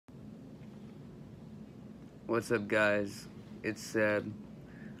What's up, guys? It's Seb.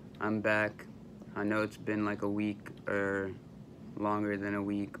 I'm back. I know it's been like a week or longer than a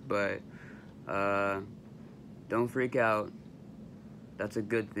week, but uh, don't freak out. That's a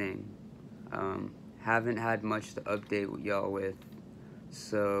good thing. Haven't had much to update with y'all with,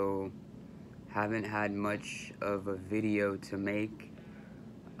 so haven't had much of a video to make.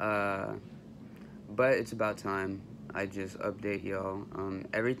 Uh, but it's about time I just update y'all.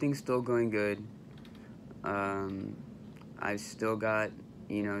 Everything's still going good. Um, I've still got,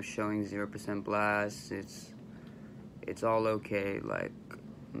 showing 0% blast. It's all okay. Like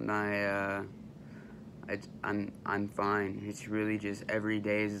my I'm fine. It's really just every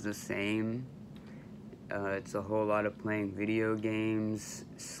day is the same. It's a whole lot of playing video games,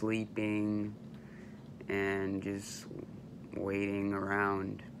 sleeping, and just waiting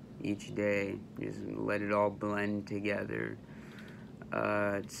around each day. Just let it all blend together.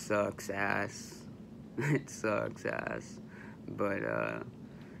 It sucks ass. It sucks ass. But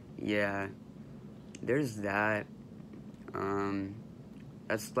yeah, there's that. Um,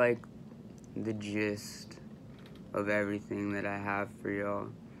 that's like the gist of everything that I have for y'all.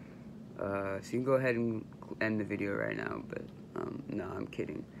 So you can go ahead and end the video right now, but no, I'm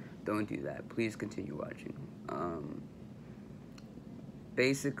kidding. Don't do that. Please continue watching.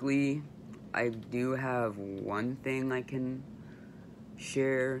 Basically, I do have one thing I can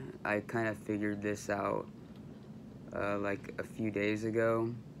share. I kind of figured this out like a few days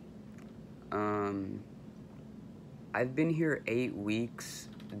ago. I've been here 8 weeks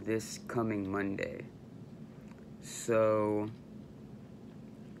this coming Monday. So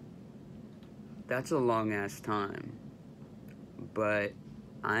that's a long ass time. But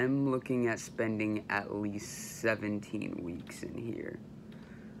I'm looking at spending at least 17 weeks in here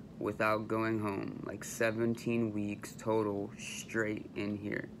without going home. Like 17 weeks total straight in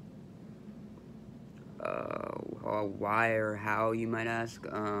here. Why or how, you might ask?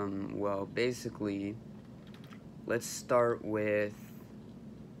 Well, basically, let's start with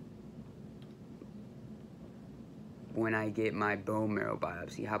when I get my bone marrow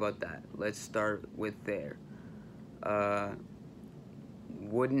biopsy. How about that? Let's start with there.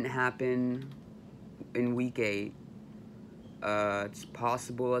 Wouldn't happen in week 8. It's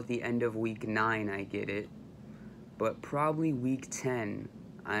possible at the end of week 9 I get it, but probably week 10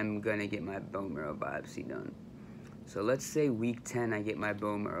 I'm gonna get my bone marrow biopsy done. So let's say week 10 I get my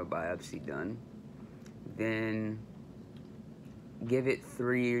bone marrow biopsy done. Then give it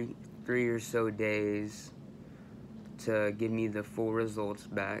three or so days to give me the full results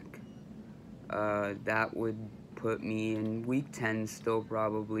back. That would put me in week 10 still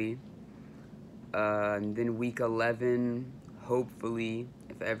probably. And then week 11, hopefully,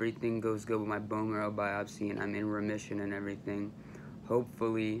 if everything goes good with my bone marrow biopsy and I'm in remission and everything,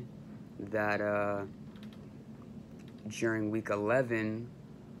 hopefully that during week 11,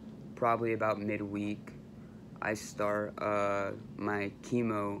 probably about midweek, I start my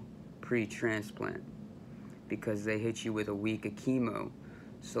chemo pre-transplant, because they hit you with a week of chemo.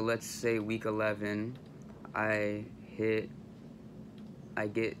 So let's say week 11, I get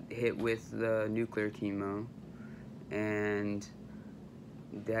hit with the nuclear chemo, and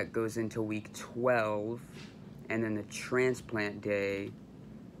that goes into week 12, and then the transplant day.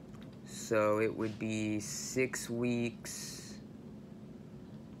 So it would be 6 weeks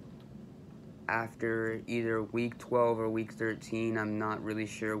after either week 12 or week 13. I'm not really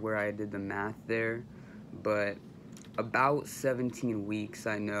sure where I did the math there, but about 17 weeks,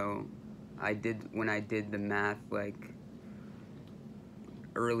 I know. When I did the math like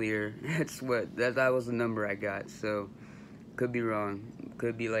earlier, that was the number I got. So could be wrong.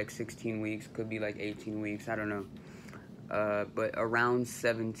 Could be like 16 weeks, could be like 18 weeks, I don't know. But around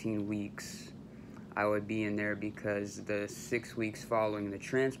 17 weeks I would be in there, because the 6 weeks following the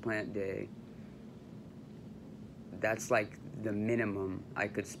transplant day, that's like the minimum I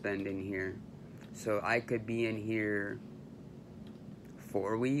could spend in here. So I could be in here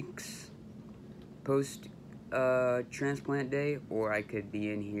 4 weeks post transplant day, or I could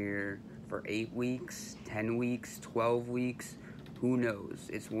be in here for 8 weeks, 10 weeks, 12 weeks, who knows.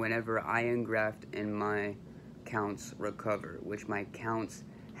 It's whenever I engraft and my counts recover, which my counts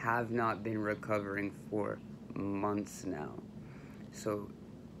have not been recovering for months now. So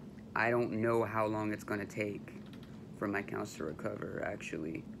I don't know how long it's gonna take for my counts to recover.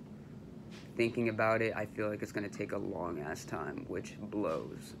 Actually, thinking about it, I feel like it's gonna take a long ass time, which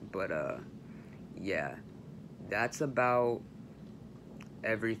blows. But yeah, that's about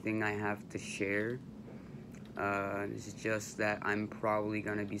everything I have to share. It's just that I'm probably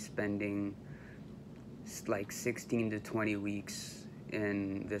gonna be spending like 16 to 20 weeks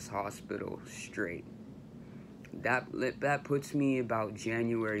in this hospital straight. That puts me about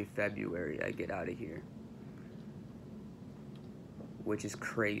January, February I get out of here, which is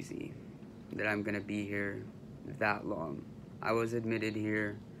crazy that I'm gonna be here that long. I was admitted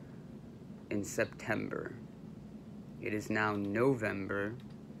here in September. It is now November,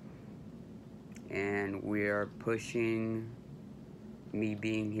 and we are pushing me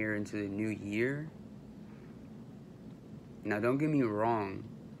being here into the new year. Now, don't get me wrong.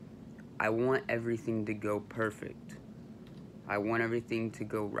 I want everything to go perfect. I want everything to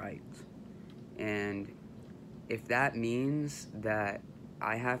go right. And if that means that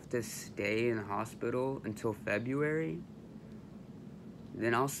I have to stay in the hospital until February,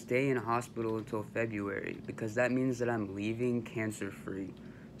 then I'll stay in hospital until February, because that means that I'm leaving cancer-free.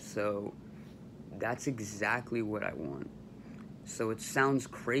 So that's exactly what I want. So it sounds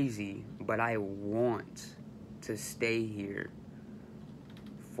crazy, but I want to stay here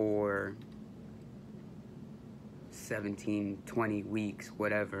for 17, 20 weeks,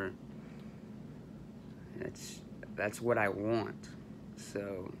 whatever. That's what I want.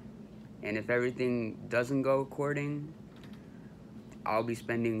 So, and if everything doesn't go according, I'll be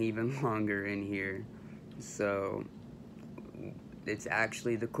spending even longer in here. So it's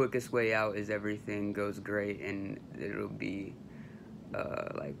actually the quickest way out is everything goes great, and it'll be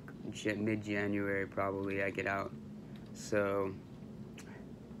like mid-January probably I get out. So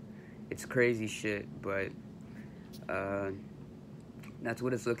it's crazy shit, but that's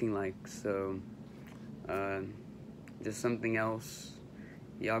what it's looking like. So just something else,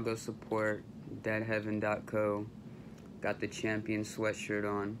 y'all go support deadheaven.co. Got the champion sweatshirt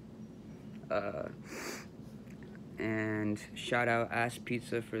on. And shout out Ash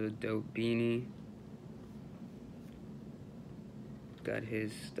Pizza for the dope beanie. Got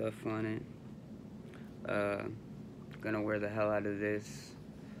his stuff on it. Gonna wear the hell out of this.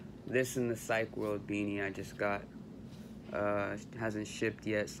 This and the Psych World beanie I just got. Hasn't shipped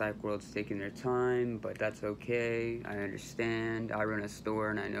yet. Psych World's taking their time, but that's okay. I understand. I run a store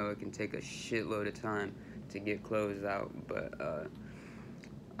and I know it can take a shitload of time to get clothes out, but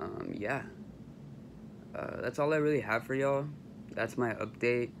yeah, that's all I really have for y'all. That's my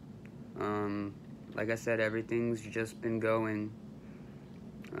update. Like I said, everything's just been going.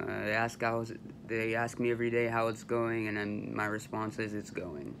 They ask me every day how it's going, and then my response is it's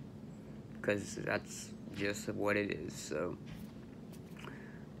going, because that's just what it is. So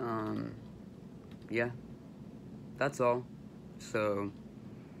yeah, that's all. So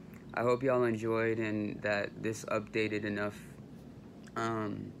I hope y'all enjoyed, and that this updated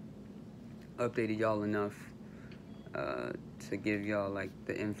y'all enough to give y'all like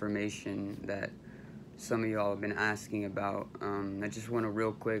the information that some of y'all have been asking about. I just want to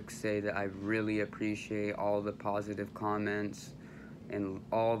real quick say that I really appreciate all the positive comments and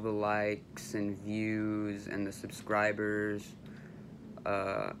all the likes and views and the subscribers.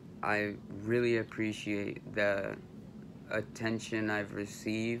 I really appreciate the attention I've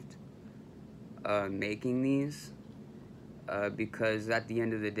received making these, because at the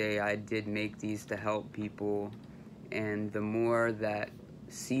end of the day I did make these to help people, and the more that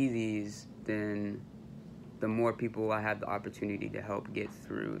see these, then the more people I have the opportunity to help get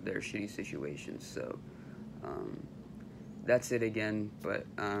through their shitty situations. So that's it again, but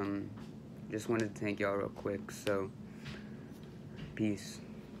just wanted to thank y'all real quick. So peace.